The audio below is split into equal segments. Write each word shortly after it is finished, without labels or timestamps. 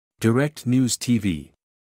Direct News TV.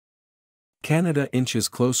 Canada inches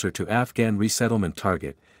closer to Afghan resettlement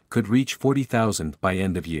target, could reach 40,000 by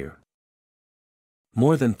end of year.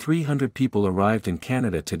 More than 300 people arrived in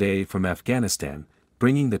Canada today from Afghanistan,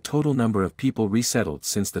 bringing the total number of people resettled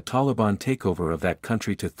since the Taliban takeover of that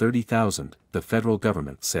country to 30,000, the federal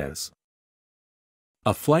government says.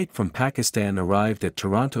 A flight from Pakistan arrived at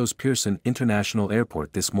Toronto's Pearson International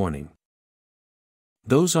Airport this morning.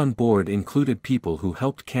 Those on board included people who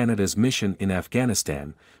helped Canada's mission in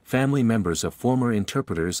Afghanistan, family members of former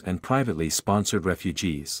interpreters and privately sponsored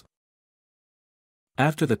refugees.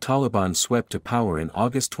 After the Taliban swept to power in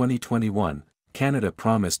August 2021, Canada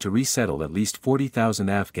promised to resettle at least 40,000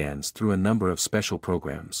 Afghans through a number of special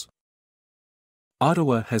programs.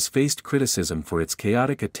 Ottawa has faced criticism for its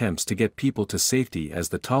chaotic attempts to get people to safety as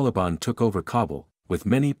the Taliban took over Kabul, with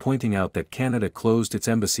many pointing out that Canada closed its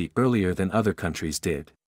embassy earlier than other countries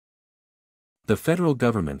did. The federal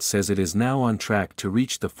government says it is now on track to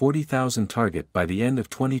reach the 40,000 target by the end of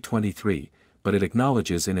 2023, but it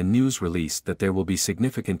acknowledges in a news release that there will be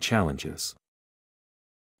significant challenges.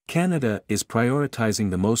 Canada is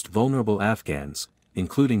prioritizing the most vulnerable Afghans,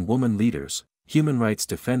 including women leaders, human rights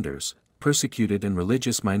defenders, persecuted and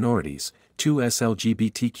religious minorities, 2S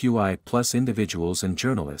LGBTQI+ individuals and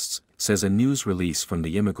journalists, says a news release from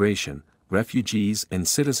the Immigration, Refugees and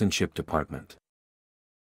Citizenship Department.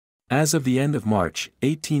 As of the end of March,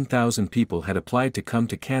 18,000 people had applied to come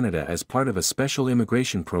to Canada as part of a special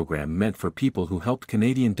immigration program meant for people who helped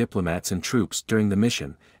Canadian diplomats and troops during the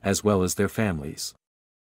mission, as well as their families.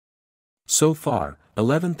 So far,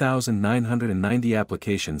 11,990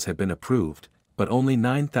 applications have been approved, but only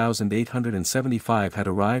 9,875 had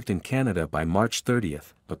arrived in Canada by March 30,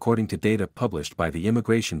 according to data published by the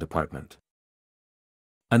Immigration Department.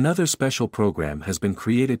 Another special program has been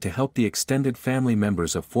created to help the extended family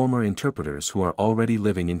members of former interpreters who are already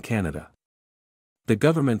living in Canada. The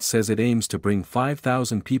government says it aims to bring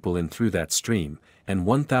 5,000 people in through that stream, and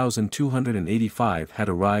 1,285 had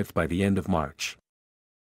arrived by the end of March.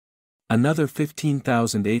 Another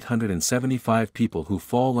 15,875 people who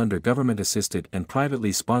fall under government-assisted and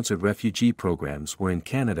privately sponsored refugee programs were in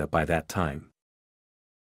Canada by that time.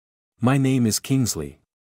 My name is Kingsley.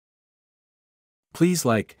 Please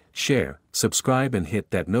like, share, subscribe and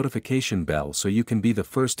hit that notification bell so you can be the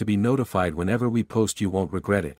first to be notified whenever we post. You won't regret it.